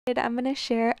I'm going to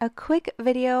share a quick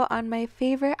video on my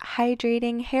favorite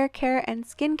hydrating hair care and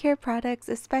skincare products,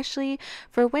 especially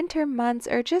for winter months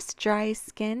or just dry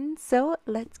skin. So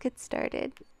let's get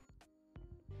started.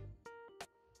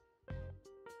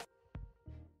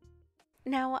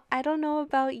 Now, I don't know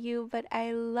about you, but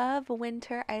I love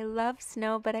winter, I love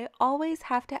snow, but I always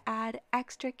have to add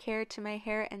extra care to my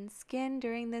hair and skin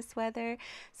during this weather.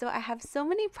 So I have so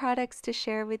many products to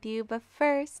share with you, but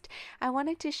first, I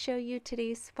wanted to show you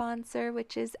today's sponsor,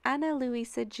 which is Ana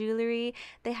Luisa Jewelry.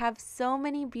 They have so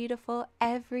many beautiful,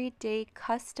 everyday,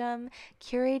 custom,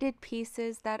 curated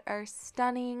pieces that are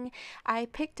stunning. I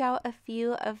picked out a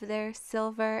few of their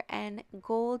silver and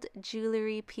gold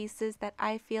jewelry pieces that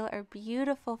I feel are beautiful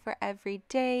for every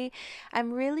day.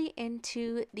 I'm really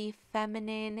into the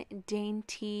feminine,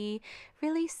 dainty,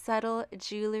 really subtle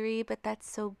jewelry, but that's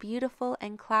so beautiful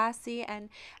and classy. And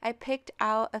I picked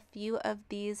out a few of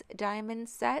these diamond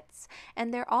sets,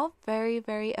 and they're all very,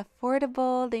 very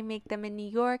affordable. They make them in New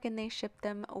York and they ship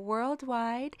them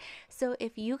worldwide. So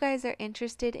if you guys are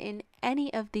interested in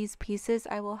any of these pieces,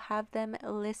 I will have them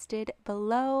listed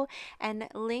below and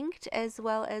linked, as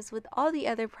well as with all the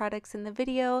other products in the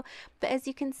video. But as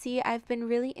you can see, I've been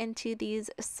really into these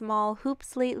small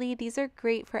hoops lately. These are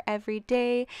great for every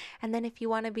day. And then if you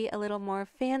want to be a little more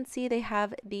fancy, they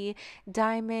have the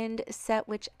diamond set,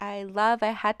 which I love.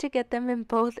 I had to get them in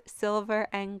both silver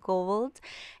and gold.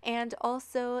 And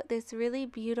also this really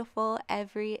beautiful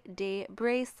everyday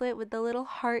bracelet with the little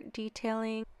heart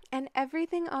detailing. And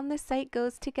everything on the site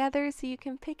goes together, so you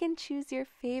can pick and choose your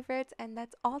favorites, and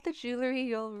that's all the jewelry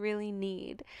you'll really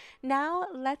need. Now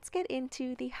let's get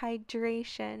into the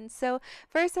hydration. So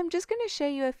first, I'm just going to show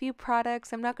you a few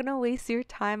products. I'm not going to waste your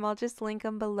time. I'll just link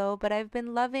them below, but I've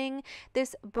been loving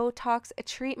this Botox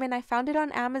treatment. I found it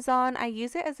on Amazon. I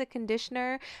use it as a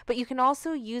conditioner, but you can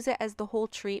also use it as the whole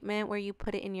treatment where you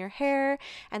put it in your hair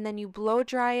and then you blow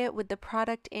dry it with the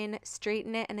product in,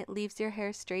 straighten it, and it leaves your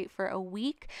hair straight for a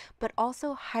week, but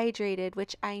also hydrated,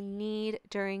 which I need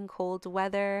during cold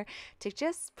weather to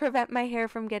just prevent my hair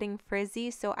from getting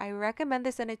frizzy. So I recommend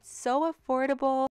this, and it's so affordable.